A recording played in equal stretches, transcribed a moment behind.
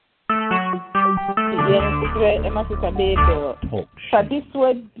this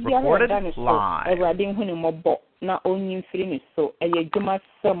word everybody who no more na only feeling so a juma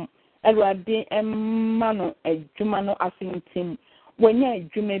some everybody mano a juma no asintim when ya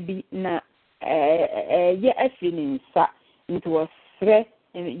juma be na a feeling sa into a threat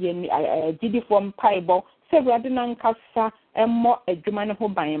and did from pieball several nan kasa and more a juma no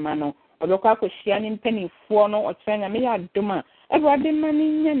by mano or look up with shining penny for no or trying a mere duma everybody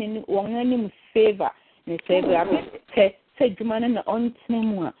money in one favor and say Juman and on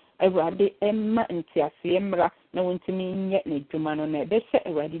Timua, everybody Emma and Tiasiemra, no one to me yet, ni Juman on it. They say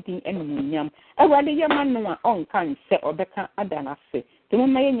already the enemy yam. Everybody yaman no on can say or better Adana say. The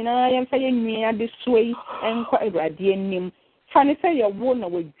woman I am saying me at this way and quite ready name. Fanny say your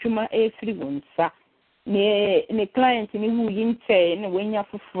woman with Juma A3 sir. Near the client in who yin say and when you're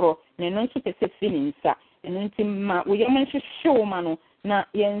for non super feeling sir. And until we yaman show mano, na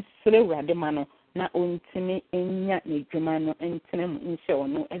yen slewa de mano. Na ontimi enya ne dwuma no entenem nhyɛ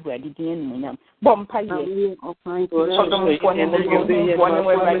ono agurade din no nyam bompa ye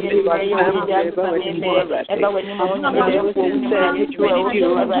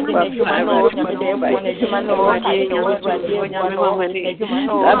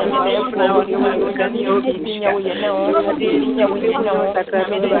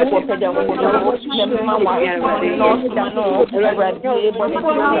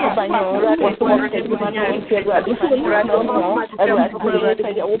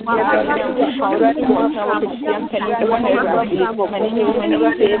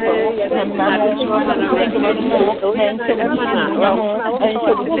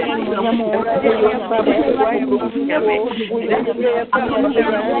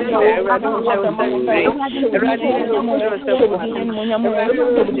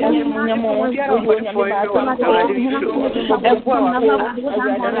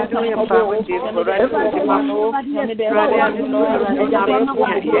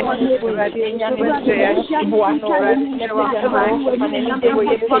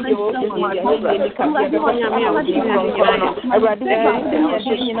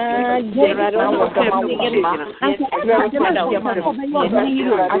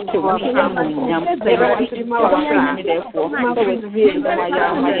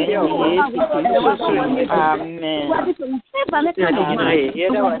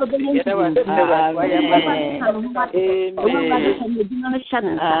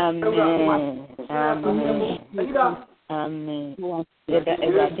Amen. Yada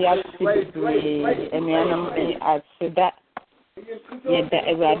everybody has to be I said that. Yada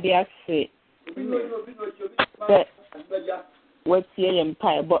everybody has to what's your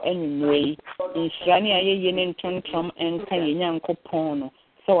empire, but anyway, in Shani, I yen in Tontom and Kayan Copono.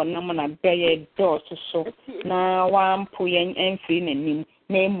 So a number of bay doors so now one puyan and feeling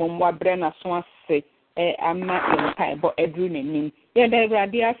name Mumwa Brenna Swan say, I'm not empire, but a dreaming. Yada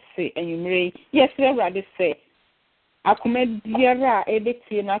everybody has to, and you may, yes, everybody say. Akumediara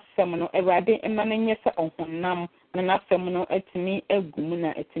edeti na semno Ewrade emanenye se ohunam na semno etimi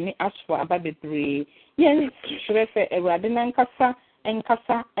egumuna etimi aswa ababebre yen hwere Ewrade na nkasa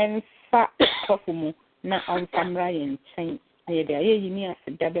ensa kofumu na onfamra yen chen ayede ayini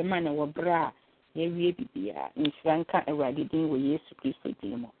aseda be ma na wobra ye wie bibia nshranka Ewrade din wo Yesu Kristo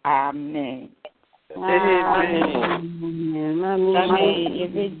din mo amen amen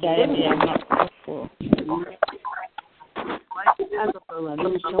ye jaya ya makofo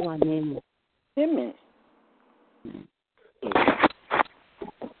Amen.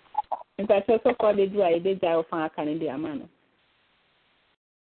 In fact, so far they do. I did die of a Canadian man.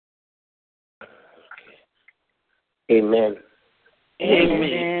 Amen.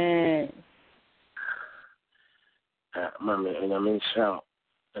 Amen. Mama, and I mean, so,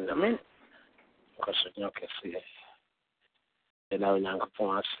 and I mean, because you can see it. And I will not go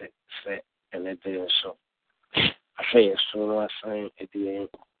on say, and it did so. I say, so I say, at the end,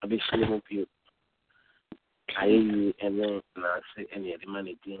 I'll be sleeping you. I and then I say, any of the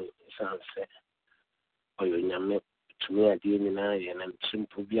money being sunset. Or you know, to me, I didn't know, and I'm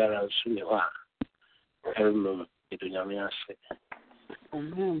simple be around soon. I remember it when I say,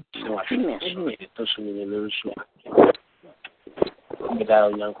 so I think it doesn't mean no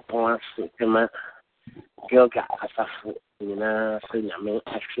without young points, Emma, gilgal2's, you know, saying, I mean,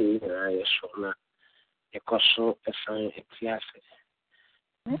 actually, I saw. Ekoso esan etiase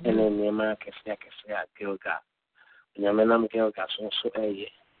ene nyema kese a gilgal nyame nam gilgal so eye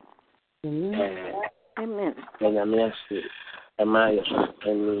amen nyame ase ema yeso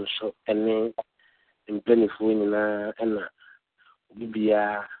enu so ene impenifu nyina ena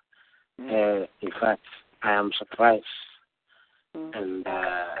bibia in fact I am surprised and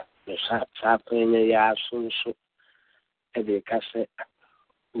the Sapene ya sunso ede kase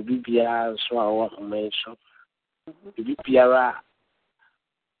ubibia so awo menso ubibia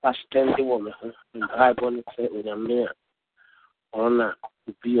pastende wo me ho Bible say onyame ona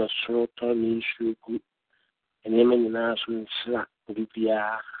ubi osoro to ni shuku eneme nyina so nsira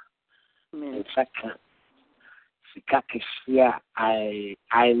ubibia nsaka sikakisia I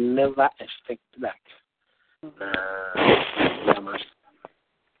never expected that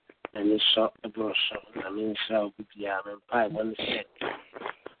and it's so a brochure. I mean, so piano and pie one set.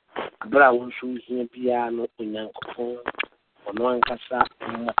 A brown shoe here piano in Yankopon, on one cassa,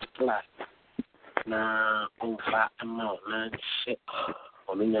 multiply. Now, on fat amount, 9 set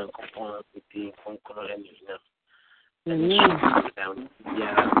on Yankopon with the Concord and you know. Down,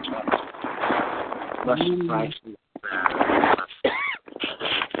 plus price.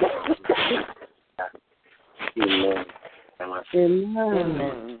 Amen.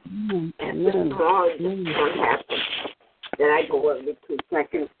 God is so happy that I go over 2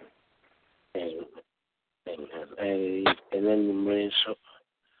 seconds. Amen. And then the brain so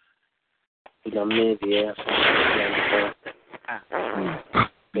we don't make the air.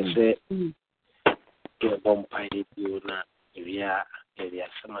 They say you're bomb pie, you not if you are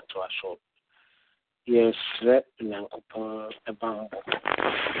summer to a shop. Yes, in Uncle a bamboo.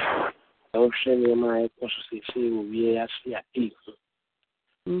 Ocean, my possibility will be as we are equal.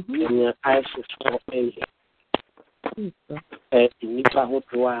 And your eyes is for a Nipa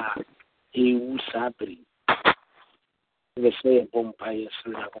Hotua, a Usabri. They say a bompire,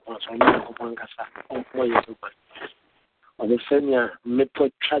 upon some or the senior Mepo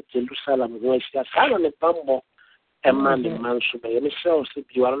Church, Jerusalem, where she has found a bumble, a man in Mansuba, and so if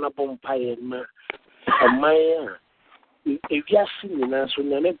you are on a bompire, a Maya. If you are seeing us, we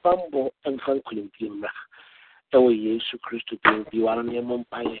never bumble and Franklin Timber. Oh, yes, Christ, you are on your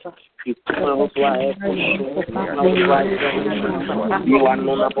mumpire. You are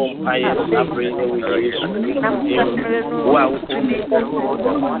not a bumpire, wow, to me,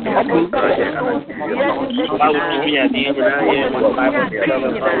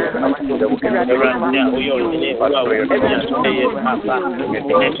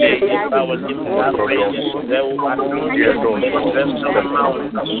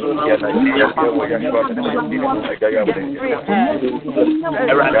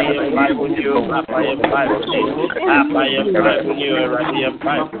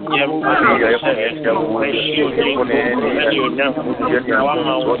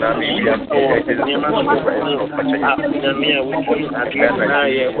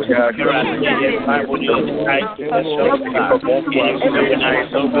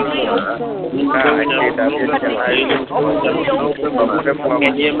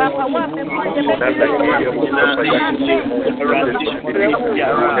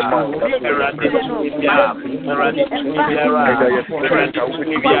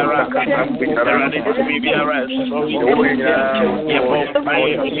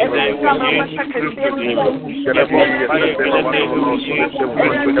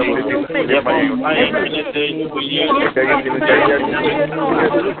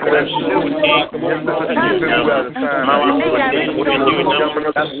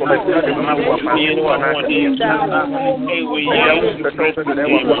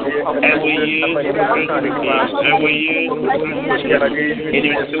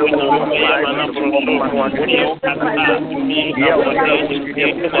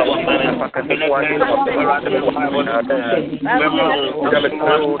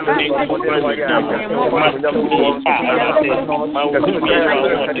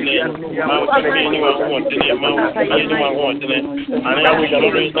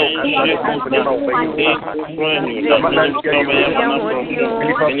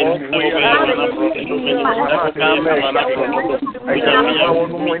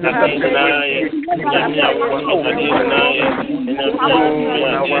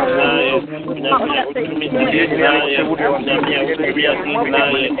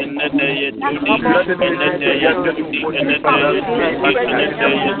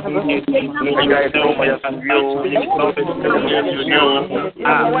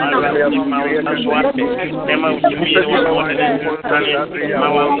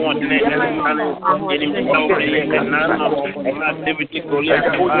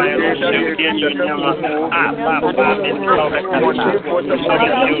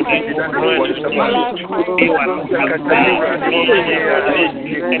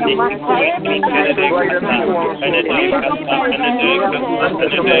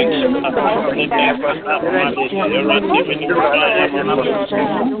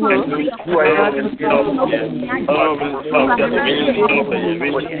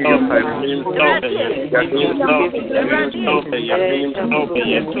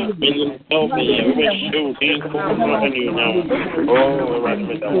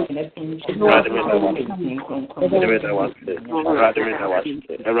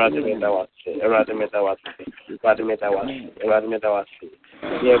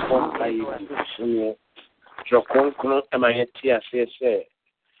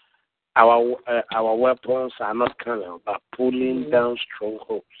 Our weapons are not carnal, but pulling down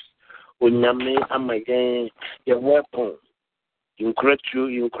strongholds. Unyame amagen your weapon you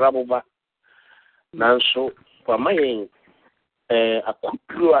grab over nanso for my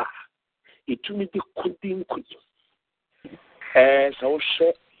akudua itumi bi kudin so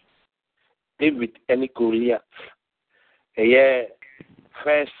she David and Goliath.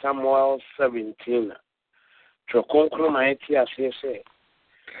 1 Samuel 17. Trokonkro maeti asese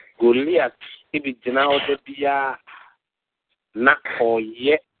Goliath ibi dina ode bia na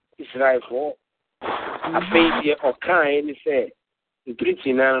oye Israel for afei okan ni say British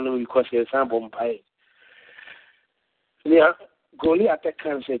na no because he sample mpai. Yeah, Goliath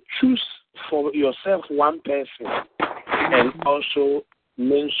can say choose for yourself one person and also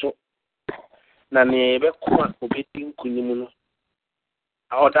mention na nebe kwa obetin kunimu no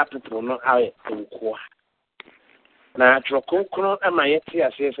other people no are nkwa na trokonkro amayeti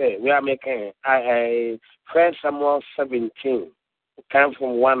asese we are making 1 Samuel 17 come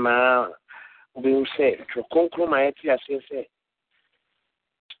from 1 hour we say trokonkro mayeti asese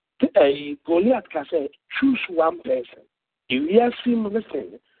Goliath can say choose one person if you are seeing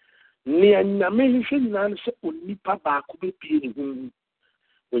listen ni anyame hwe nan se onipa ba ko be pie ni hu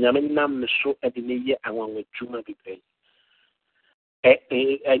onyame nam ne so e de ne ye anwanwa dwuma bi pe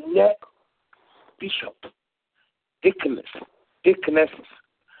bishop deaconess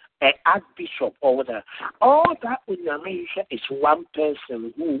archbishop or whatever all that onyame hwe is one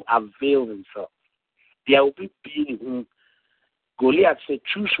person who avail himself there will be being who Goliath said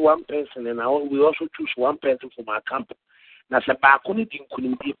choose one person and we also choose one person from our camp. Na se ba ko ni din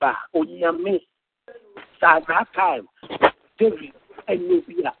kunim bi ba onyame at that time David and you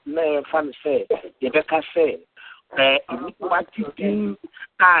be na fan say ye beka say what din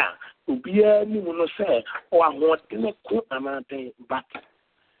ubia ni mu no say o ahode ko amante but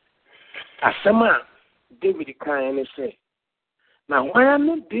asema David kan ni say now why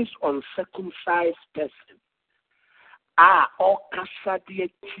am this uncircumcised person all kasa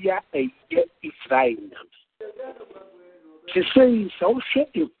de tia Israel. She says, so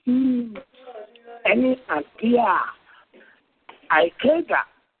any idea Al-Qaeda,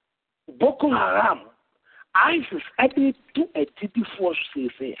 Boko Haram, ISIS, added to a TD force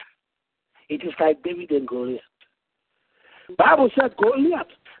here. It is like David and Goliath. Bible said Goliath.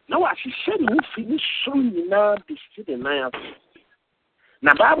 Now, as she said, we finish showing now the city now.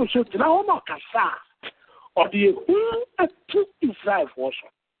 Now, Bible said, now, no kasa or the whole to Israel force.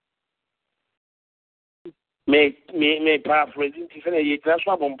 May paraphrasing different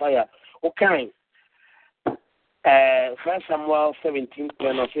transfer vampire. Okay. 1 Samuel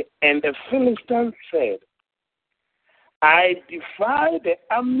 17:10 and the Philistines said, I defy the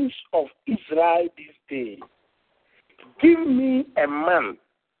armies of Israel this day. Give me a man.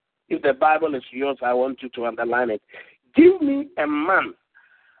 If the Bible is yours, I want you to underline it. Give me a man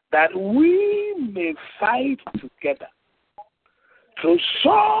that we may fight together. So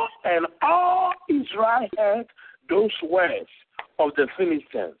Saul and all Israel heard those words of the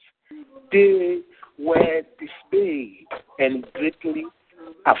Philistines. They were dismayed and greatly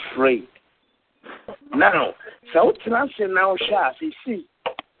afraid. Now, so now shall see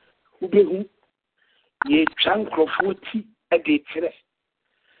who ye chankrofoti a detre.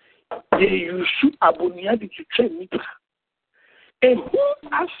 Ye you shoot abonia to train me. And who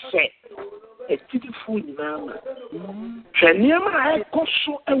has said a beautiful man? Chaniama I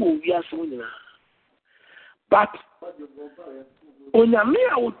coso and will be as winner. But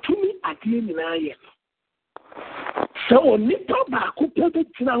Onyamea will to me at the end in I am. So Nipa Baku put it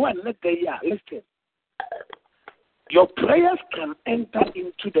now and let the year listen. Your prayers can enter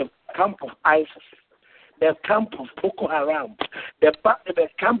into the camp of ISIS, the camp of Boko Haram, the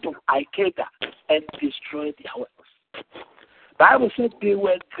camp of Al-Qaeda, and destroy their weapons. Bible said they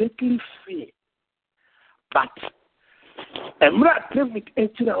were greatly feared. But Emra David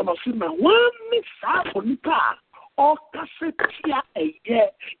Etina on Osima, one miss for Nipa, or Cassetia a year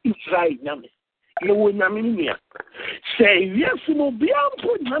Israel Name. You will Naminia. Say yes, no beyond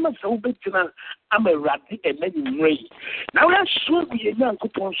put none of so big. I'm a ratty and many way. Now let's show me a young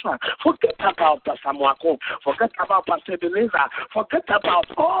coupon. Forget about Pastor Mwako, forget about Pastor Beleza, forget about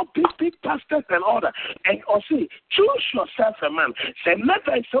all big pastors and order. And also choose yourself a man. Say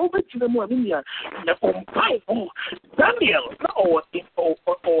never so big to the morning. Daniel or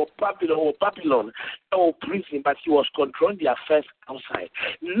Babylon or prison, but he was controlling the affairs outside.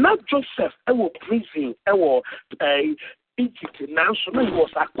 Not Joseph, prison, Egypt. Now, so he was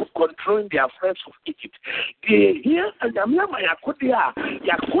controlling the affairs of Egypt. Here, and the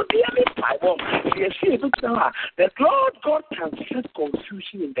Lord God can set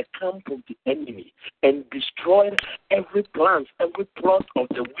confusion in the camp of the enemy and destroy every plan, every plot of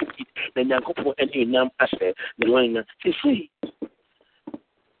the wicked. Then you any name as the line. You see,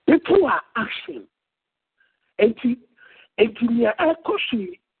 people are asking, and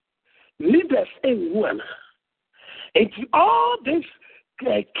leaders in one. And all these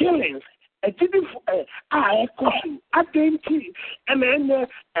killings, I didn't question identity, and then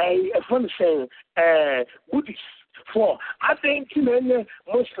a friend saying Buddhist for identity,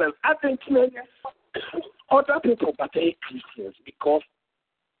 Muslim, identity, other people, but they Christians because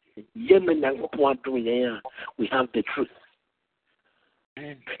Yemen and we have the truth.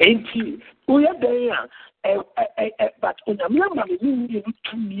 And we are there, but on a member, you need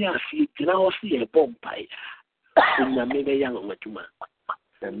to me, I see a bomb pie. Amen.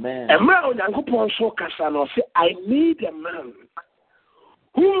 I need a man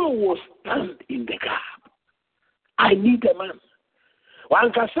who will stand in the gap. I need a man.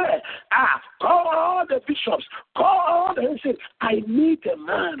 One can say, call all the bishops, call all the saints. I need a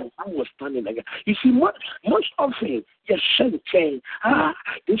man who will stand in the gap. You see, most often, you shouldn't say,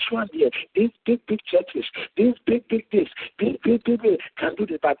 this one here, these big churches, these big this, big can do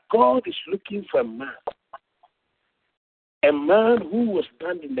this. But God is looking for a man. A man who will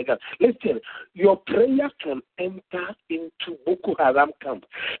stand in the gap. Listen, your prayer can enter into Boko Haram camp.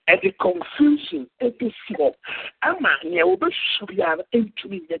 And the confusion, every single.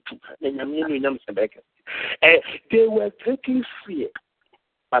 They were taking fear.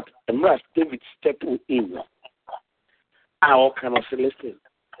 But unless David stepped in, how can I say, listen,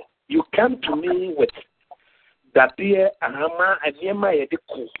 you come to me with that dear Ahama and Yema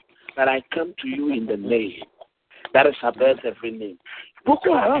Yediko, that I come to you in the name. That is above every name.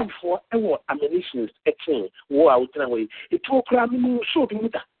 Boko Haram for our ammunition, war out away. It will cram in so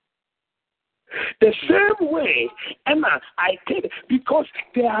the same way, Emma, I did because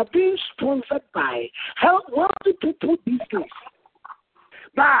they are being sponsored by wealthy people these days.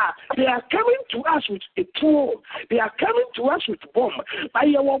 But they are coming to us with a tool. They are coming to us with bomb. By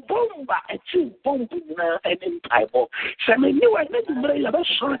your bomb, a two bomb and empire. So many you are not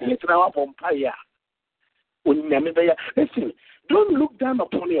sure to our empire. Listen, don't look down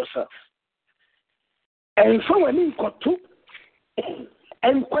upon yourself. And so when you got to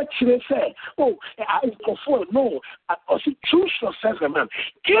and what they say, I prefer no, or choose yourself a man.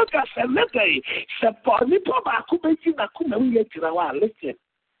 Gilgal said, listen.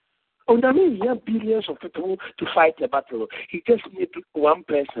 You have billions of people to fight a battle. He just needs one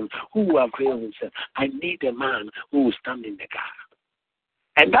person who will avail himself. I need a man who will stand in the gap.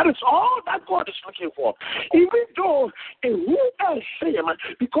 And that is all that God is looking for. Even though who else say, man,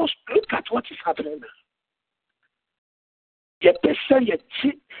 because look at what is happening now.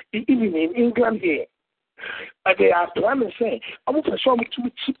 Even in England here, they are planning to say, I'm going to show me two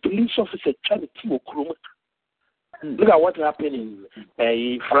police officers trying to kill Okroma. Look at what happened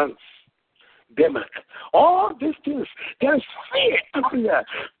in France, Denmark. All these things, there's fear everywhere.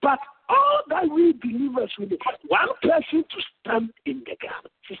 But all that we believers will be one person to stand in the gap,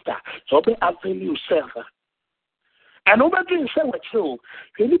 sister. So be avail yourself. And nobody said what you.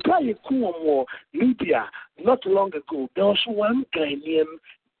 When you play a Libya not long ago, there was one Ghanaian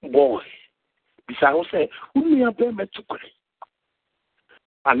boy. Besides, I say, who may have been met to cry.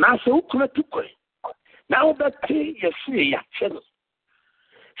 And now say, who could to cry. Now that you see your channel.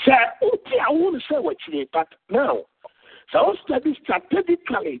 Say, I want to say what you but now. So study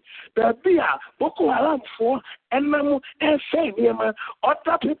strategically, there be a Boko Haram for and say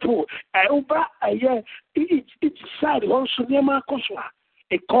other people over a year each side also a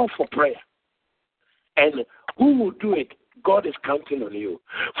call for prayer. And who will do it? God is counting on you.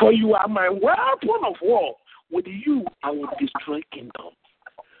 For you are my weapon of war. With you I will destroy kingdoms.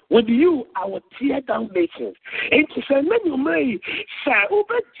 With you, I will tear down nations. And to say, many you may say,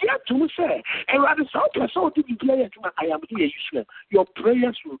 to say, and rather so I am here. Your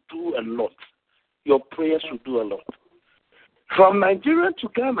prayers will do a lot. Your prayers will do a lot. From Nigeria to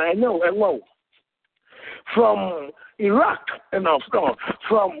Ghana, I know, from Iraq and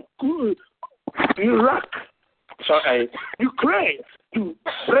from Iraq, Ukraine to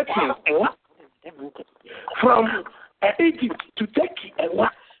Britain and what? From Egypt to Turkey and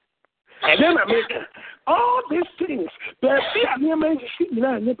what? And then America. All these things, but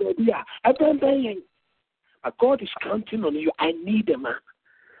God is counting on you. I need a man.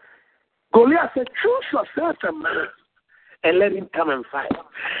 Goliath said, choose yourself a man and let him come and fight.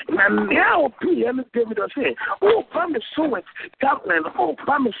 And now David will say, oh, promise so with javelin, oh,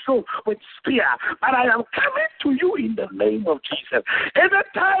 promise so with spear, but I am coming to you in the name of Jesus. At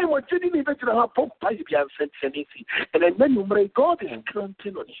that time, when you didn't even have Pope, and then God is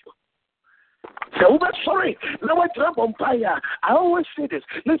counting on you. So, sorry, no one drop on fire. I always say this.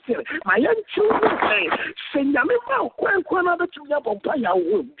 Listen, my young children say,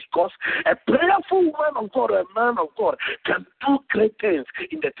 because a prayerful woman of God, a man of God, can do great things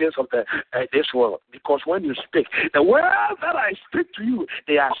in the things of this world. Because when you speak, the words that I speak to you,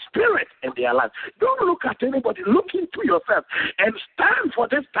 they are spirit and they are life. Don't look at anybody. Look into yourself and stand for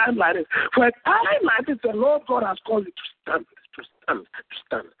this time like this. For a time like this, the Lord God has called you to stand. To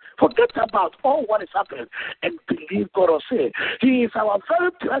stand. Forget about all what is happening and believe God or say, He is our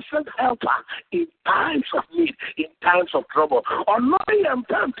very present helper in times of need, in times of trouble. Or not in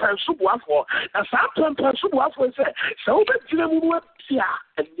times of war. And sometimes we say, so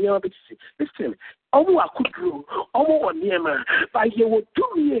and listen. Omo akudru, omo oniema, but you will do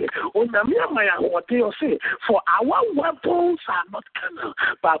me. What they say, for our weapons are not carnal,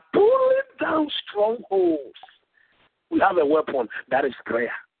 but pulling down strongholds. We have a weapon, that is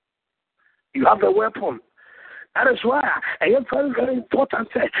prayer. You have a weapon. That is why I am very, very important.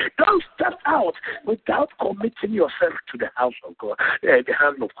 Don't step out without committing yourself to the house of God, the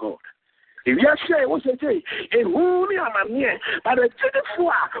hand of God. If you say, what's the day? Who am here? But the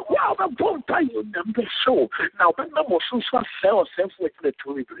wow, the bomb pie you never show. Now, but no more so sell self with the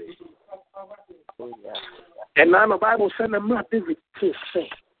two. And now the Bible said, I'm not David to say.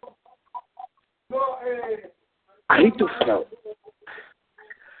 Ahithophel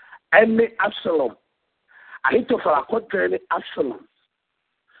and Absalom. Ahithophel according to Absalom.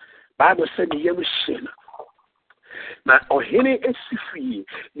 Bible said the year was sin. Now, Ohene Esifi,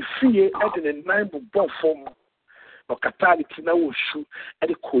 the free and the nine book form of Katari Tina Wushu and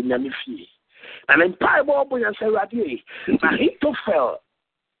the Kunyamifi. And in Bible, and say, Radi, Ahithophel,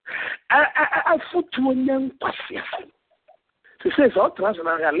 I foot to a young Passias. He says, all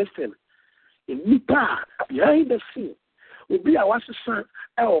transnational listen. In Nipa, behind the scene, will be our son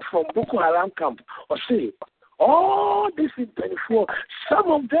from Boko Haram camp or say, all this in 24,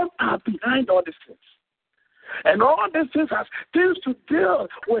 some of them are behind all these things. And all these things has things to deal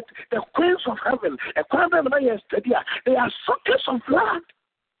with the queens of heaven. A queen of heaven yesterday, they are sockets of blood.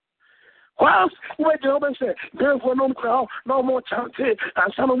 Whilst when the woman said, therefore no more chanting,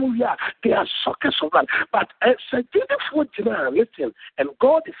 and some of them they are sockets of blood. But it's a beautiful general, listen, and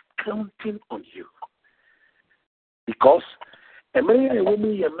God is counting on you. Because a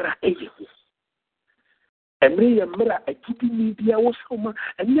woman yamra a keeping media was home,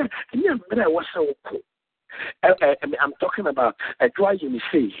 and yamra was so cool. I'm talking about a dry in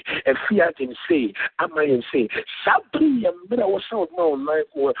say, a fiat in say, Amayan say, Sabri and Mira was so known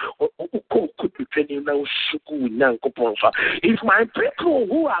or could be training now, Shuku, Nankoponsa. If my people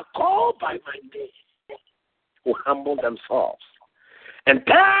who are called by my name will humble themselves and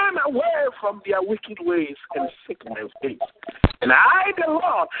turn away from their wicked ways and seek my face. And I, the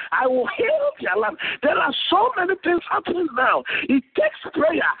Lord, I will heal their land. There are so many things happening now. It takes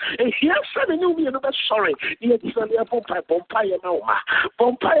prayer. And here, sending you me another sorry. Here is a Bompire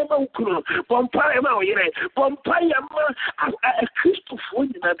a Christopher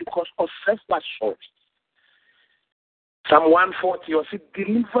because of self-assurance. Psalm 140 or say,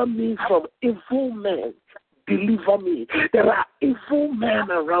 deliver me from evil men. Deliver me. There are evil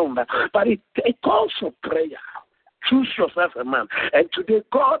men around, but it calls for prayer. Choose yourself a man. And today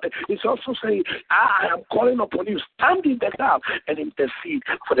God is also saying, I am calling upon you. Stand in the gap and intercede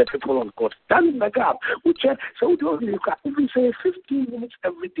for the people of God. Stand in the gap. So we don't look at, if we say 15 minutes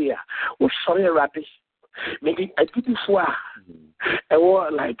every day, we're sorry, Rabbi. Maybe I did before. I war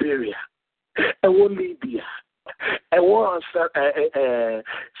Liberia. I war Libya. I war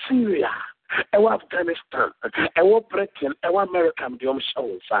Syria. I want Afghanistan, I want Britain, I want America, the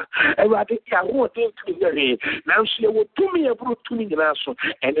Omsons. I want to hear now she will do me a brute to me also,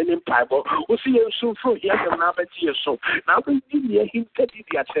 and then in Bible, we'll see you soon for here and now, but here so. Now we give me a hint that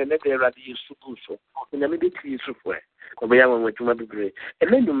the attendant there at the Sukuso, and then maybe 3 years of way. We are going to my degree,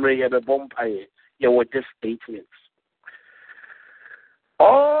 and then you may have a bomb pie, you were just 8 minutes.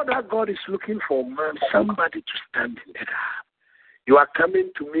 All that God is looking for, man, somebody to stand in the gap. You are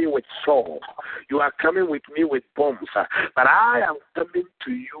coming to me with swords. You are coming with me with bombs. But I am coming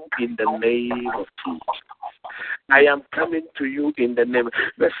to you in the name of Jesus. I am coming to you in the name.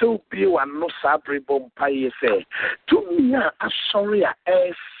 The so be one no sabre bomb pie say. To me, I'm sorry,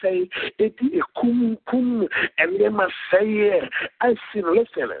 I say it is kum and they must say, I see,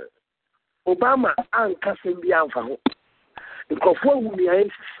 listen. Obama and Cassim Bianfa. Because what would I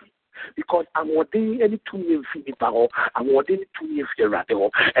because I'm ordaining any 2 years in the power, I'm ordaining 2 years in the radio,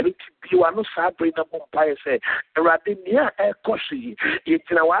 and it you are not celebrating a bumpire say, Radinia air cosy, it's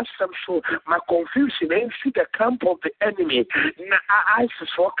in our so my confusion and see the camp of the enemy. ISIS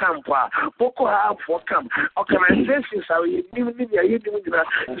for camp, Boko Haram for camp, organizations are even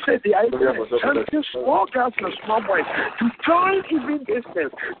said the idea small girls and small boys to join even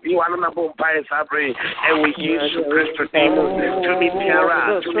distance. You are not a bumpire sabre, and we use Christo to meet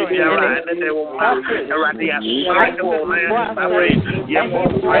Tiara, to meet Tiara. And they will Radia strike the woman, your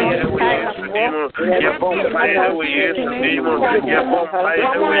bonfire away, your bonfire away, your bonfire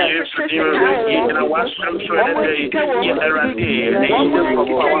away, in a wash and so that day, in a radia, the angels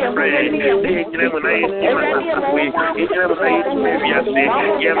of our prayer, the examinate, maybe I say,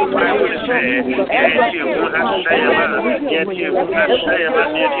 your fire will say, and you will have Sayama, yet you will have Sayama,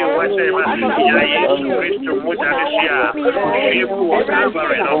 yet you will say, Yah, Christo Mutasia, you will have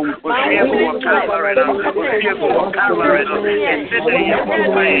a we fear for Calvary, we fear for Calvary, and today you will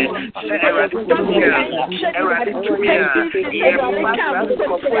find Sarah to me, and we use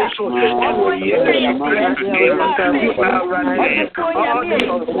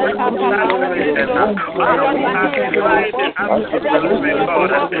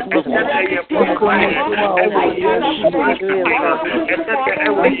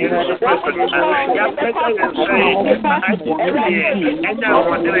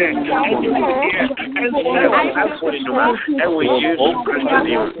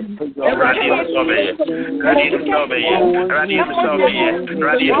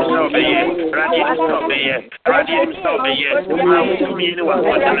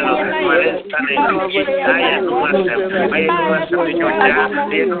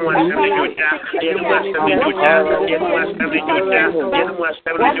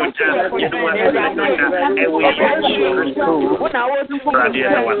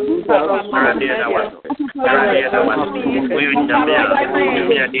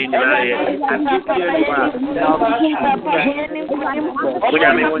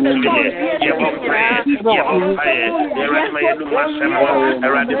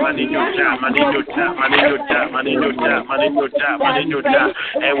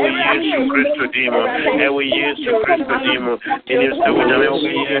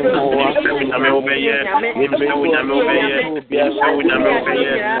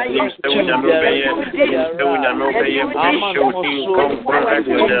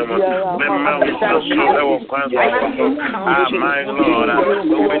my Lord,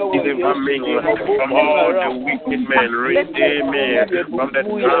 deliver me from all the wicked men, redeem me from the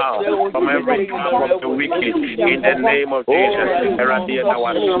trial, from every trap of the wicked, in the name of Jesus.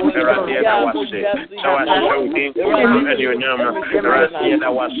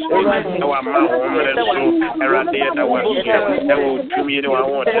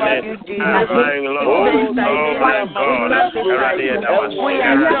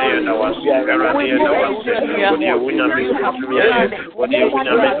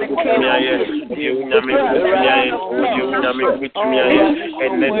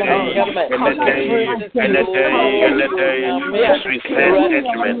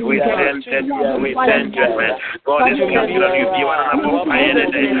 We send judgment. God is coming on you. You are not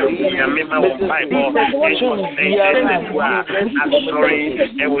I'm sorry,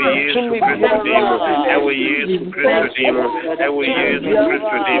 and we use Christo demon, and we use Christo demon, and we use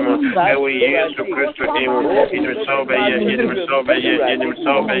Christo demon, and we use Christo demon. In resolve here, in resolve here, in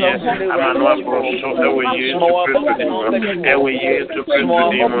resolve here. I'm not for so that we use Christo demon, and we use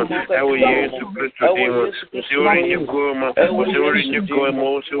Christo demon, and we use Christo demon. Securing your goma, securing your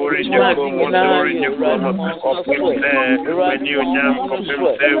goma, securing your goma, securing your goma. Of when you jam,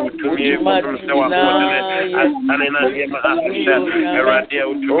 confirm to me, confirm so I'm and in a game after we declare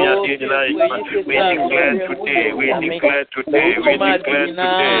today, we declare today, we declare declare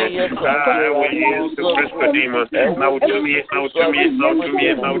today, we use the Christo demon. Now to me,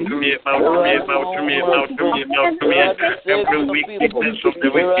 every wickedness of the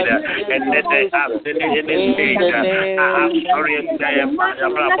wicked, and then they have the stage. I'm sorry,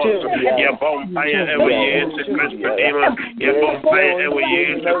 your bonfire every year to Christo demon, your bonfire every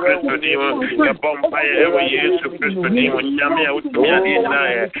year to Christo demon, your bonfire every year to Christo demon. Yamia would be a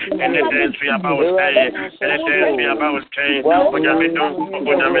desire, and the dance we about saying, and the dance we about saying, when I'm in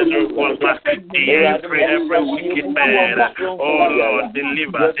every wicked man. Oh Lord,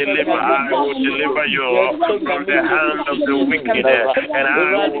 deliver, I will deliver you from the hand of the wicked, and I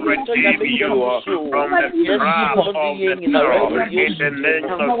will redeem you from the trap of the terror. In the name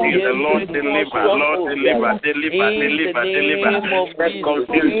of Jesus, Lord, deliver. Set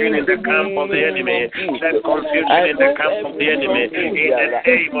confusion in the camp of the enemy. Set confusion in the camp of the enemy. In the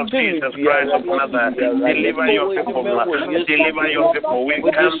name of Jesus Christ of Nazareth, deliver your people. Deliver your people. We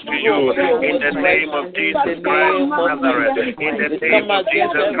come to you in the name of Jesus Christ of Nazareth. In the name of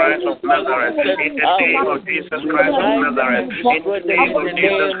Jesus Christ of Nazareth. In the name of Jesus Christ of Nazareth. In the name of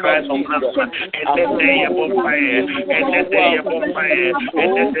Jesus Christ of Nazareth. In the day of fire. In the day of fire. In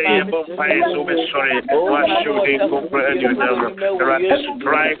the day of fire. So be sorry. What should they comprehend you now?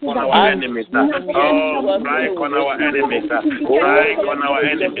 Strike on our enemies. Oh, strike on our enemies. Strike on our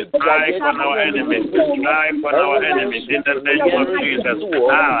enemies. Strike on our enemies. Strike on our enemies. In the name of Jesus.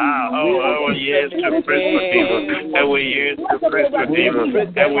 Yes, to praise for demons. And we use to praise for demons.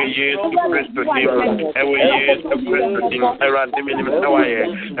 And we use to praise for demons. And we use to praise for demons. Around the minimum Tawaye.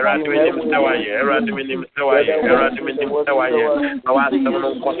 Around the minimum Tawaye. Around the minimum Tawaye. Around the minimum Tawaye. I want someone to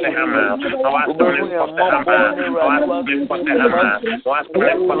the hammer. I want someone to the hammer. I want someone to the hammer. I want someone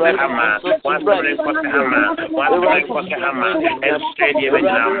to the hammer. I want someone to the hammer. I want someone to the hammer. And stadium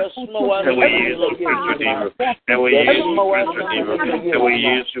now. And we use to praise for demons. And we use to praise for demons. And we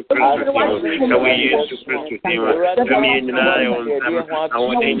use to praise for demons. And we use to praise for demons. To me in the eye on them. I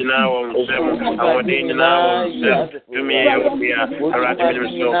want in the eye on them. I want in the eye on them. To me, I would be a radical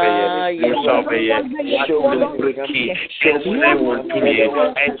surveyor. The key. And say one to me.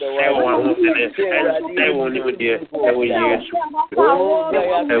 And say one to me. And say one to me. And we use to. And we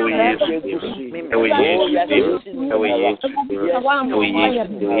use to. And we use to. And we use to. And we use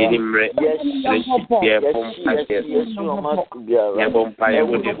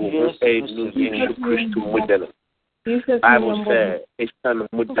to. Bible says it's kind of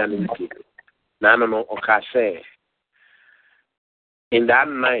modernity. No, okay. In that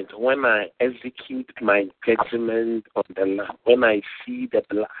night, when I execute my judgment on the land, when I see the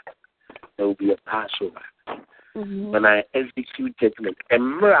blood, there will be a Passover. Mm-hmm. When I execute judgment,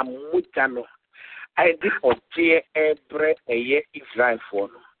 I did obey every year Israel for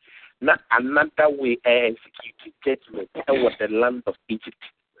not another way I executed judgment over the land of Egypt.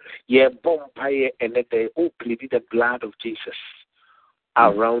 Yeah, bonfire and they pleaded the blood of Jesus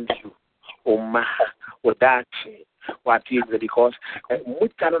around you. Oma, that what is it? Because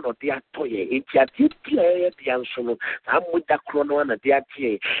Mutano no dia toye, it's a deep player, the answer. I'm with the chrono and the dia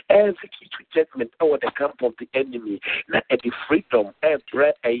execute judgment over the camp of the enemy. Not at the freedom,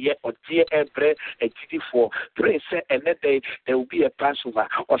 every a year or dear every a GD4. Pray say, and then there will be a Passover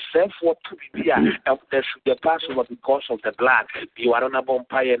or send for to be there. There should be a Passover because of the blood. You are on a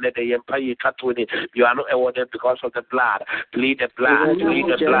bonfire and the empire Catoni. You are not awarded because of the blood. Plead the blood, plead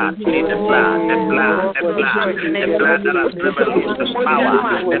the blood, plead the blood, the blood, the blood. The blood that has never lost its power.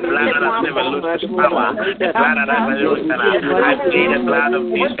 The blood that has never lost its power. The blood that has never lost its power. I plead the blood of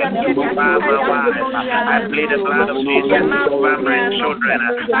Jesus over my wife. I plead the blood of Jesus over my children.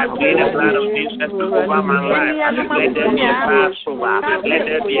 I plead the blood of Jesus over my life. Let there be a Passover. Let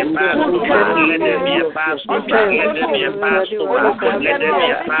there be a Passover. Let there be a Passover. Let there be a Passover. Let there be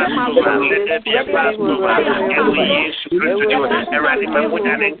a Passover. Let there be a Passover. And we use to do it. Eradicate my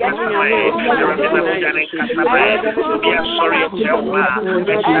Mujan and Casamay. Eradicate my Mujan and Casamay. We are sorry, Jehovah.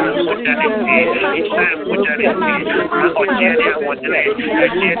 It's time it's time I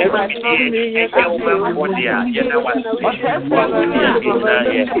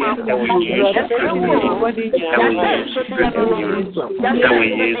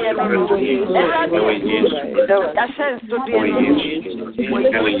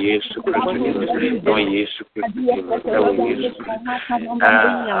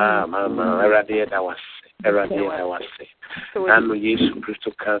was Nano Yesu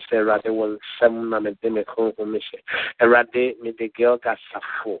Christo cancer, rather was some and demic home mission. A rade made the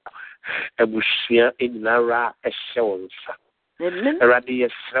gilgal2's a bushia in Nara a shawns. Eradi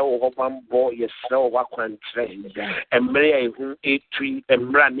yesrɛ wo bambo yesrɛ wo wakwantre emre ehu etui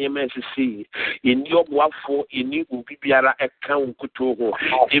emra niema sisi eni oboafo eni obi biara eka nkuto ho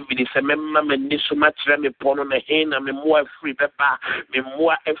David se memma mani so makyerɛ me pono na he na me moa free beba me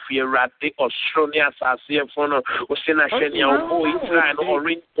moa afi Eradi osoro ne asase efo no o se na hwɛ ne o Israel no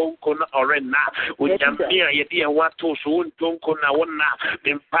orin tonko na orena o nyame a yede e wato so tonko na wona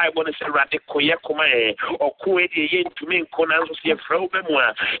me Bible ne se Eradi koye koma e oko e de ye ntumi nko na so se frɛ wo be mo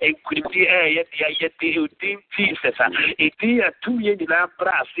a enkuriti ye de odin Jesus a edi atum ye nyina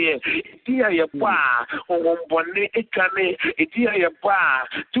brase edi ye ba owombone etwane edi ye ba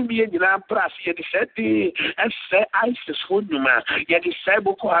tum ye nyina brase ye de sedi ese ISIS fo nyuma ye de sai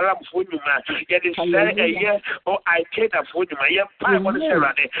Boko Haram fo nyuma ye de sai eye o Al-Qaeda fo nyuma ye pa mo se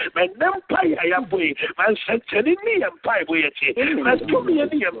rade me nem pa ya boy man senteni ni ye pa boy ye man tum ye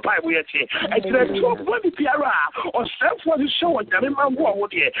ni ye pa boy ye ekre to body piara o self for the show nyame mango wo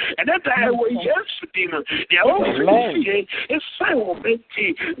de and that I will yes demon the all fear is so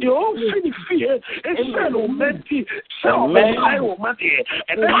menti the all fear is so menti so menti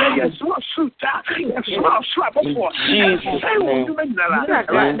and then yes so suta so swap for Jesus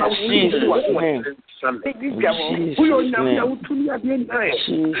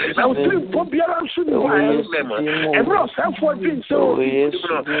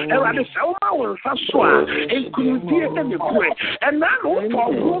and now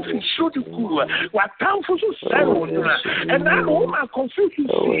for should go what time for so settle and now my confusion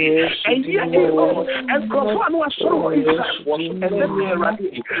and yet and confirm was so and then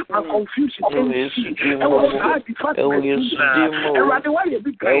my confusion and was hard because and rather why you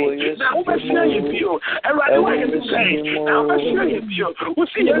be great now over share you and rather why you be great now over share you we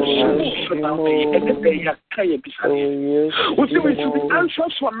see you and the day you can be we see we should be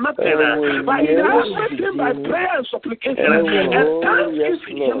anxious for nothing but it has by prayer and supplication and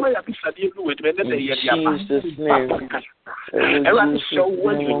thanksgiving with Jesus' name. Everyone show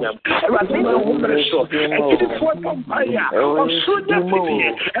what you know. Everyone show. And it is for Papaya. Or should that be?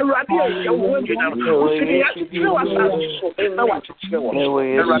 Everyone show what you know. We see you to tell us. I want to tell us.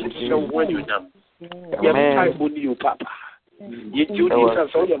 Everyone show what you know. You Papa. You do this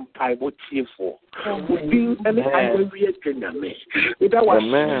as all your Bible for. Would be any Irish Kename. That was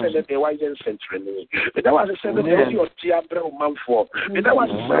said the white century. That was a 70 or Tiabra man for. That was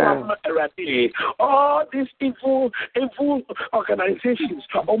all these evil organizations.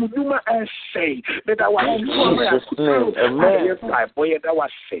 Omnuma say that I was boy that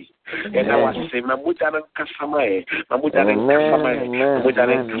was say. And I was saying, Mamutan Kasamae, Mamutan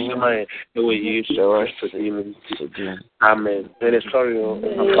Kasamae, the way you show us to him. Amen. Then sorry,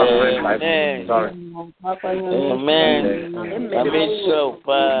 Amen. Sorry. Amen. Amen. So,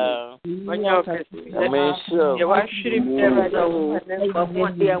 Amen. So, you are shooting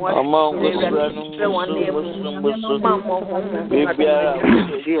among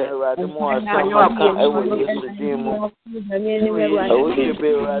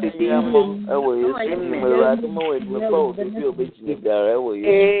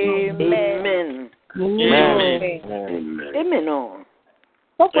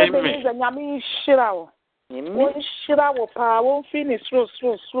Shira will power, won't finish through,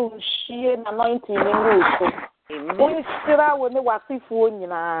 she and anointing in Russo. One shira when they were seafood,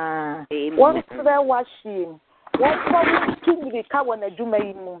 one shira washing, one probably to the cow and a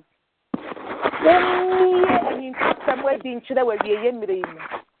Jumain. One in some wedding, she were the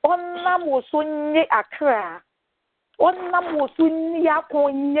one lamb was soon a cra. One lamb was soon ya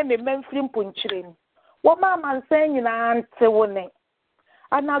coin, me menfrim punching. What mamma saying in answer one.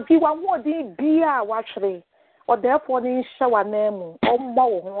 And I'll give one more dear watchery, or therefore in shower name, or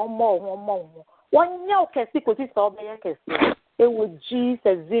more. One young cassie could see all the cassie. It would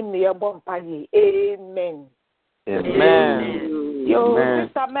Jesus in me a bompay. Amen. Amen. Yo,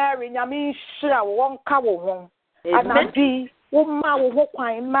 Mr. Mary, I mean, sure, one cow home. And I'll be one ma will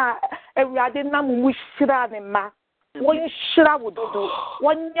wine ma, and I didn't know which shira and ma. One shira would do,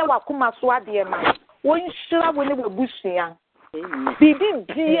 one year Wakuma swadi and ma. One shira when they were bushing. Bibi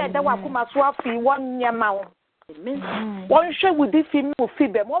dear that Wakuma swafi 1 year mount. One share with this film of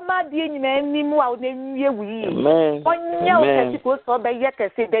Fibem. One my dear any more than we. 1 year people saw by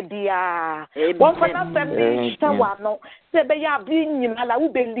Yakasi the dear. One for that family, Shawano, said by your being in Allah, who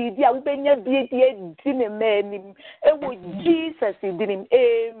believe you, who been your dear dinner man. It was Jesus in him.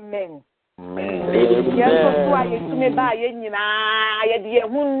 Amen. Yes, why you to me by any dear,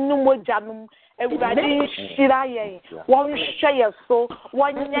 who no more jam. Everybody shira ye. One share so,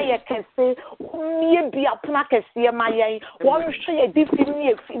 one ye can say, me be a pnakesi, my ye, one share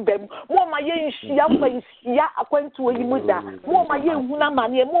different them. More my ye, she always ya went to a muda. More my ye,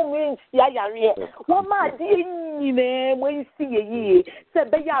 Hunamani, more means ya. One my dear, when you see ye, said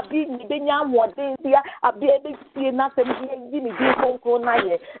they are being what they are being see nothing, give me this phone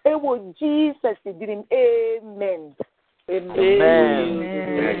night. It was Jesus, dream. Amen. Amen.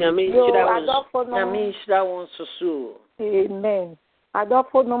 Amen. I don't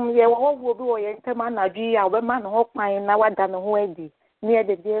for no year. What will be a man? I do a woman who my now done already near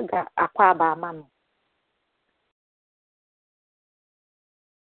the dear Aquaba man.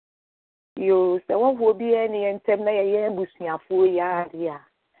 You say what will be any and tell me a year bushing a full yard here.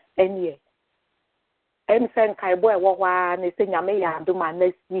 And ye. And send Kaiboy Wawa and say, I may do my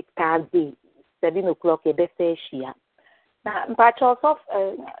next week Thursday, 7 o'clock a best share. Now, but also,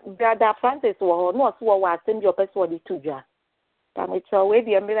 Brother Francis was not what I send your person to the jar. But it's always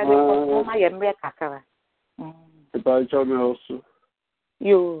the American my America. If I tell me also,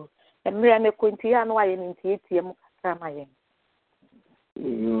 you, American Quintian, why in TTM Samayan.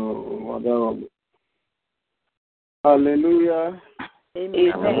 No, hallelujah.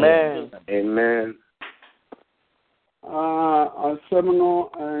 Amen. Amen.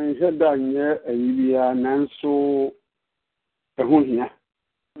 Seminal and Hedanya, and you are Nanso. Hunia.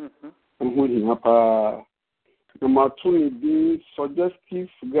 Hunia. Number 2 is suggestive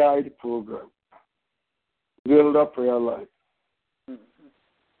guide program. Build up prayer life.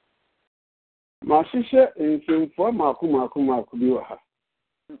 Mashisha in Simfo Makuma Kubiwaha.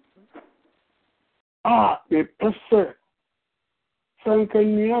 A prefer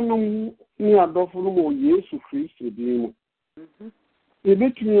Sankanianum near Dofulumo Yesu Christi Dimo. A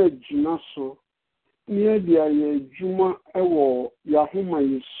bit near Ginaso. Near the Juma Ewo Yahuma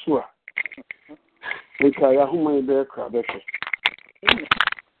Yesua. Which I Yahuma Bear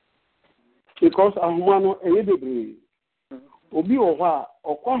because Ahumano Edebri Obi Owa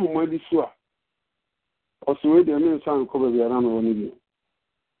or Kwahuma Disua. Or so the name sound cover the Arano Only.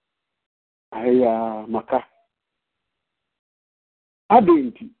 I Maka.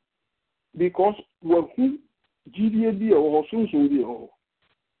 Adenti. Because what who GDB or soon be all.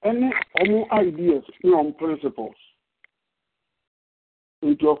 Any ideas, principles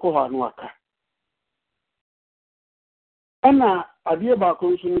into a Kohanuaka. And a dear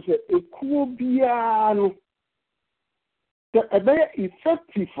Baconson said, a cool piano. A very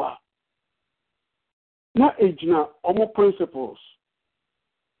effective, not agina, principles.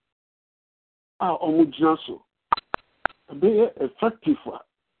 Omujnaso. A very effective,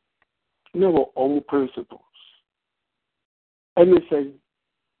 never principles. And they say,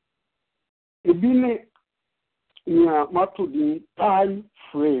 Ebine near Matudi time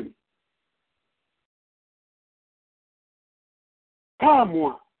frame.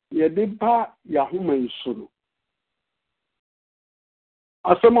 Kamwa Yediba Yahuma Isuru.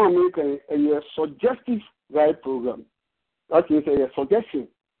 As someone make a suggestive guide program. That is a suggestion.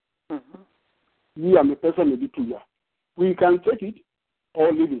 We are a person maybe 2 years. We can take it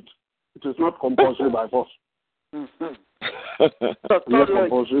or leave it. It is not compulsory by force. Not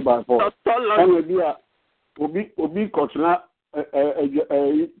compulsory by force. Obi kotuna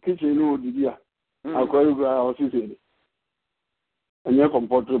kitchen no dibia akwaru gra osisi and you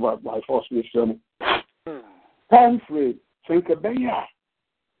compulsory by force mission time frame think beya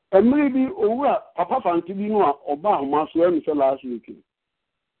and maybe over papa fanti bi no oba homa so em say last week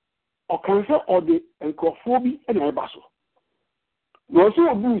o kan say ode enkofo bi na eba so no so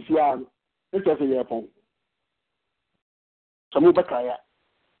obi usia no e say ye pon samu bakaya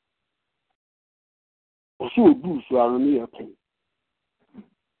also do so are near pen.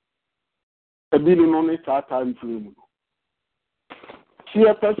 A billion on it at time frame. See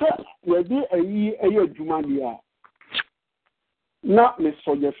a person will be a year Jumadia. Not Miss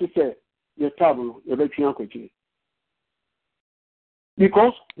Soldier say your table, your veteran coaching.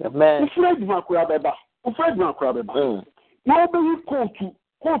 Because the Fred Macrabeba, Fred Macrabeba. Nobody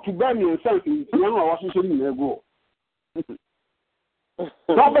call to buy me and something, young or was in there go.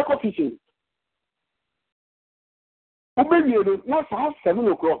 Not the kitchen. Maybe not past 7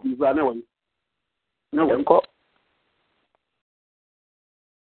 o'clock is no one.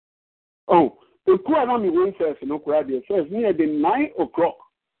 Oh, the poor army won't say no crowd first near the 9 o'clock.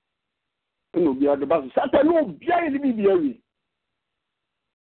 And will be at the bus. Saturday, no, very be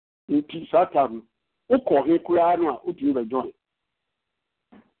in Saturday. O call him Kurana, who do you join?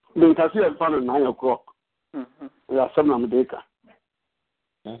 Then I see a fun at 9 o'clock. We are 7 on the baker.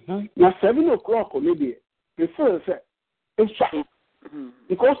 Now 7 o'clock or maybe the first.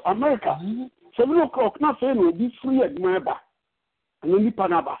 Because America, 7 o'clock na say no be free adwuma ba and ni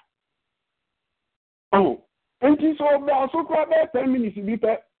panaba oh and so be also kwa be 10 minutes bi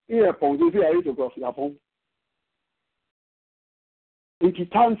pe here pon so say 8 o'clock ya pon into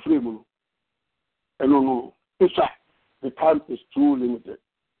time frame no it's the time is too limited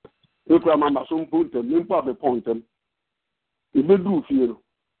if I remember some point them nimpa be point them e be do fie no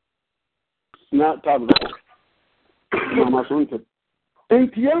na time mama so ntem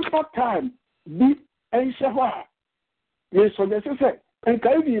entiel for time bi enhye ho a ye so de se en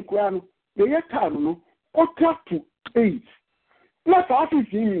kai bi kwa no ye time no quarter to 8 na ta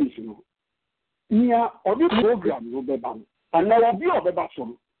 15 minutes no nia obi program no be ban and now obi obeba so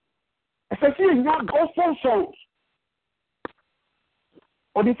no especially in that gospel songs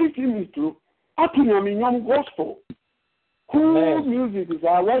or the 15 minutes no atunya me nyam gospel cool music is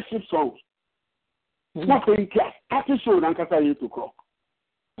our worship songs. Not in class. Episode and kasa 8 o'clock.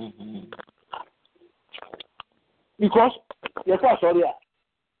 Because you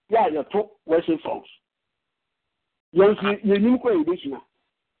talk worship songs. You new edition.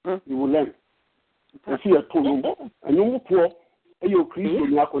 You will learn. You see a tone and you will pour a you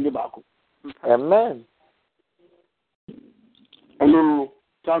Christian on the back. Amen. And no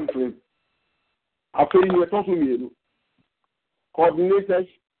time frame. After you are talking to me, coordinators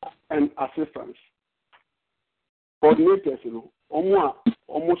and assistants. Coordinators,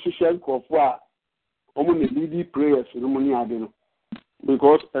 almost social for almost leading prayers,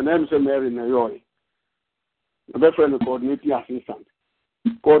 because an MC Mary in a yoy. The best friend of coordinating assistant.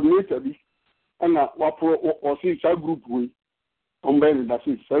 Coordinator, and what or see child group way, Ben, that's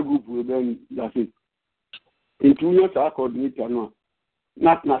it, cell group way, then that's it. In 2 years, our coordinator, no,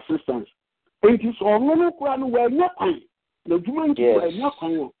 not an assistant. It is all no one where no kind. The woman were not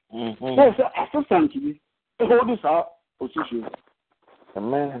kind. There's an assistant to me. Hold this our position.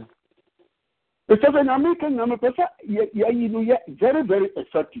 Amen. Because an American number, very, very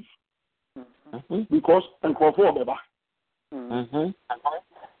effective. Because and call for Beba.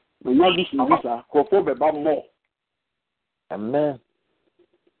 When you're listening to this, call for Beba more. Amen.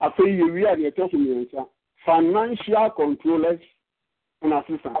 I feel you really talking to me, financial controllers and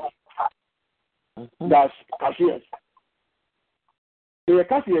assistants. That's cashiers. The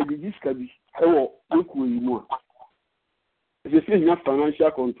cashier this can be equally more. If you see enough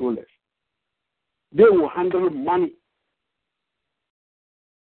financial controllers, they will handle money.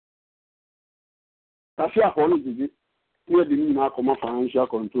 Cashier for only here the need now come financial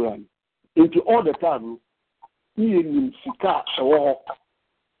controller. Into all the time, he in Sika or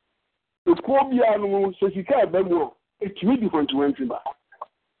the Cobia no Sika Bemo, it's really different to entry back.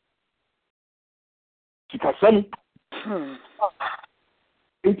 Sika Sunny.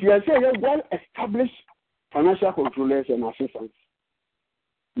 If you are saying well-established financial controllers and assistants,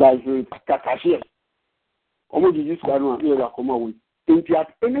 that's cashiers. Almost this kind of area come away. If you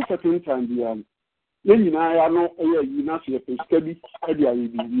at any certain time, then you know you not see a steady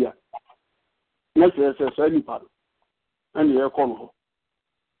idea. Let's say any part, and you come home.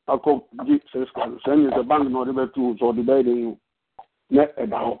 I come get says send you the bank not able to or the bed you net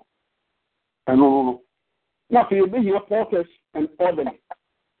about. And no. Now for you be here focus and orderly.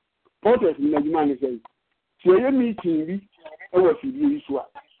 Protest in the man says, so you meeting me over to the issue.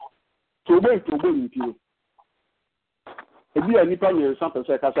 So wait to go with you. If you are nipping your sample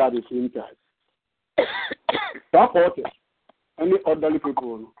second at the same time. That protest, any orderly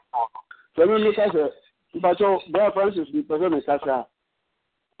people. So when you say, but your brother Francis, the person is Casa,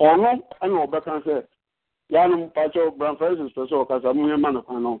 or no, and no back and say, Yanum Pacho, Brown Francis, Paso, Casa, man of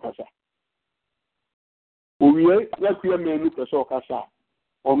Panon Casa. We let your men look at Casa.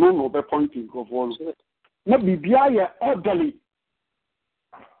 Or no be pointing of one. Not be orderly.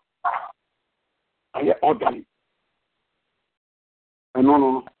 I orderly. And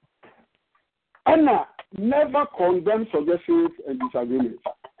no. And never condemn suggestions and disagreements.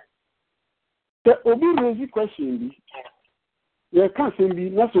 The Obi raise question you can't say be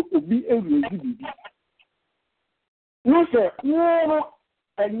not so Obi a raise. No sir, no,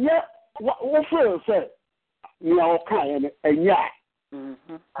 and yet what for say we are kind and yet.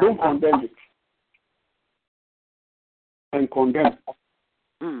 Don't condemn it and condemn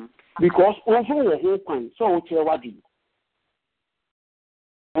because also the whole point. So what's your what?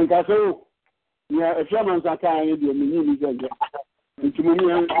 And I say, yeah, if someone's a kind of the meaning is into me,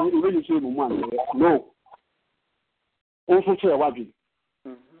 really say one. No, also say what?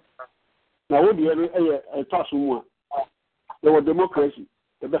 Now, what do you a toss one? There was democracy,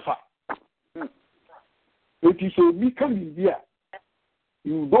 the best. It is a become here.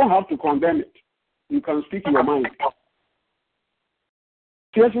 You don't have to condemn it. You can speak your mind.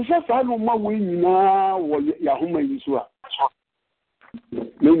 Yes, yes, I know my winning now, or Yahoo is what.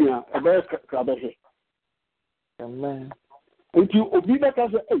 Mania, a bear crab. Amen. Until Obida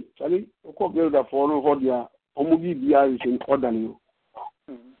has a Charlie, the foreign Hodia, Omogi Bia is in order you.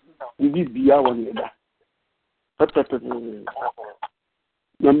 Indeed, Bia one year.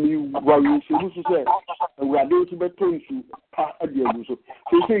 While you say, we are going to be turned to part of the so.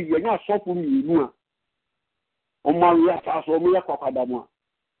 They say you're not so for me, on my yatas or me a copadama.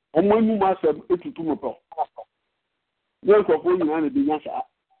 On my new master, it's too much. Work of one and the Yasa.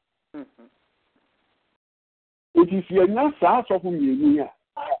 It is your Yasa so for me.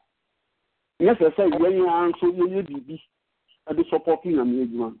 Yes, I say, when you answer your DB at the supporting a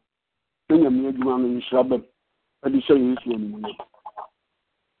major one. Then a major one in Shabbat at the same issue.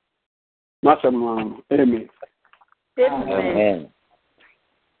 Master, amen. Amen.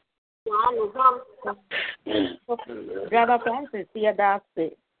 Brother Francis, yeah, that's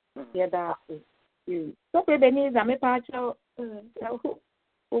it. Yeah, that's it. So, the needs are my part of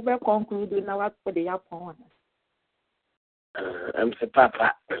over concluding now for the upon. I'm the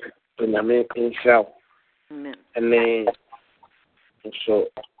papa when I'm in show. And then, so,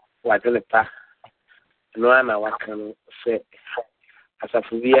 what do the pa? No one I can say. As a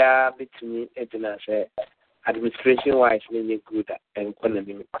phobia between it and I say, administration wise, really good and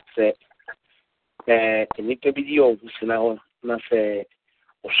economy. Say, and it can be your now, not say,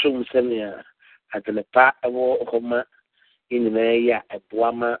 or soon send me at the part of Homa in the area at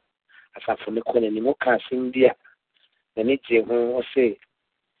Buama, as a from the corner in Moka, India. The nature will say,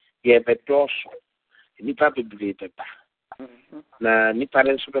 yeah, but doors, Nipa be believed. Now, Nipa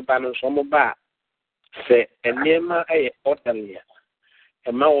and Super Banner, some bar, say, and near my orderly.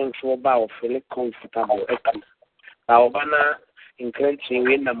 A man to about feeling comfortable. Our banner encouraging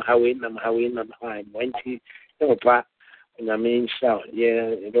win them, how win them, how win them, how 20 over in a main cell.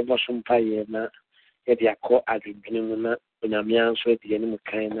 Yeah, the bosom pie, yet they are caught at the beginning when a man sweat the enemy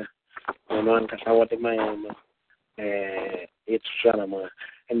kind of one can say what my it's Shanama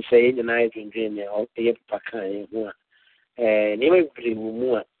and say the night in Virginia or the Pacan, and everybody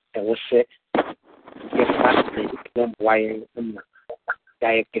more and was set. Yes, why.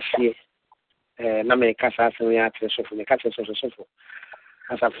 I can see Namay Casa and the actress of the Castle of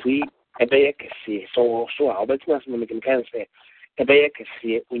as a free a bay can see. So, I'll bet you can say a bay can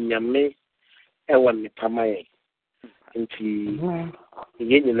see when you may have one Pamay into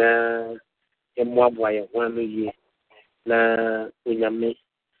Yenina a Mwabway 1 year. Na when you may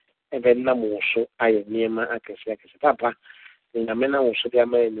have a number so I near my access Papa, when a man also be a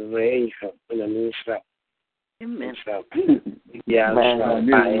man in way when a minister. Amen. Yeah,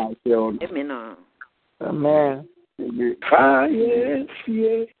 amen. Amen. Fire,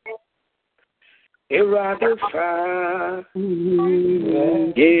 fear. Erade fire.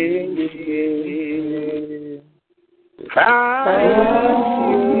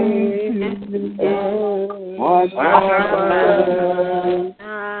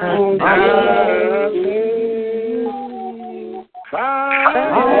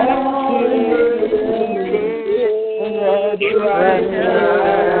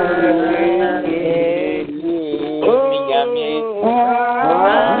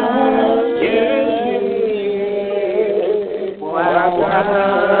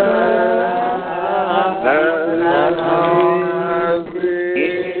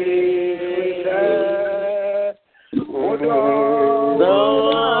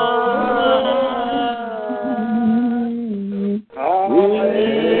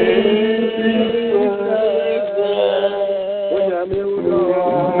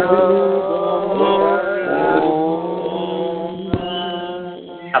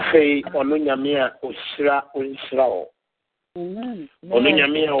 Onunyamia Osra Unsrao.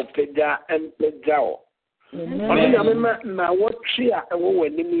 Onunyamia Opeda and Pedao. Onunyamia na watchia a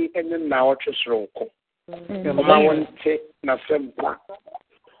woman and then now watches Ronco. Oma won't take Nasempa.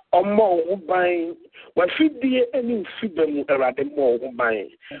 Omo buying what feed the any freedom around the more buying.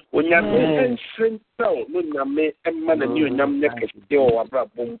 When you and sent down, when you may and man and you name neck still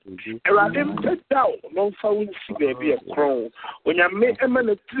about boom. Around them put down, no found see baby a crown. When you may a man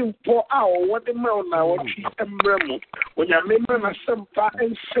a trim for hour, what the mound now, cheese and bremo. When you may man a sampa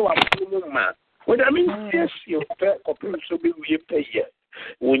and show up man. When I mean, yes, you pay or so be we pay here.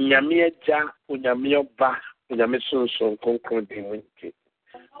 When you may ja, when you may ba, when you may so concording with it.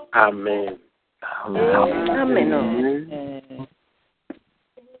 Amen. Amen.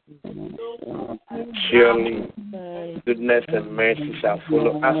 Surely goodness and mercy shall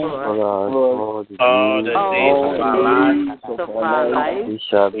follow us all the days of our life. We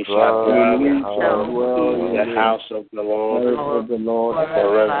shall dwell in the house of the Lord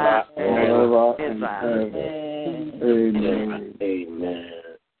forever and ever. Amen.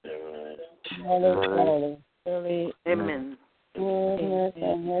 Amen. Goodness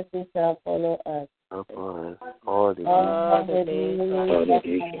and mercy shall follow us. All the days of our life.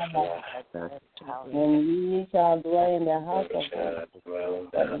 And we shall dwell in the house of God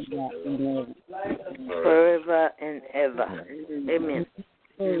forever and ever. Amen.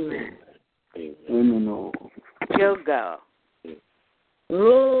 Amen. Gilgal.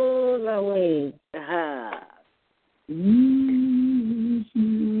 roll away.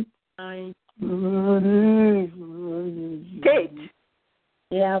 Kate.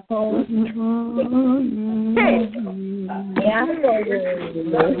 Yeah, Paul. Kate. Yeah,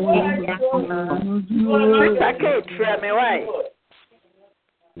 Sister Kate, try me why?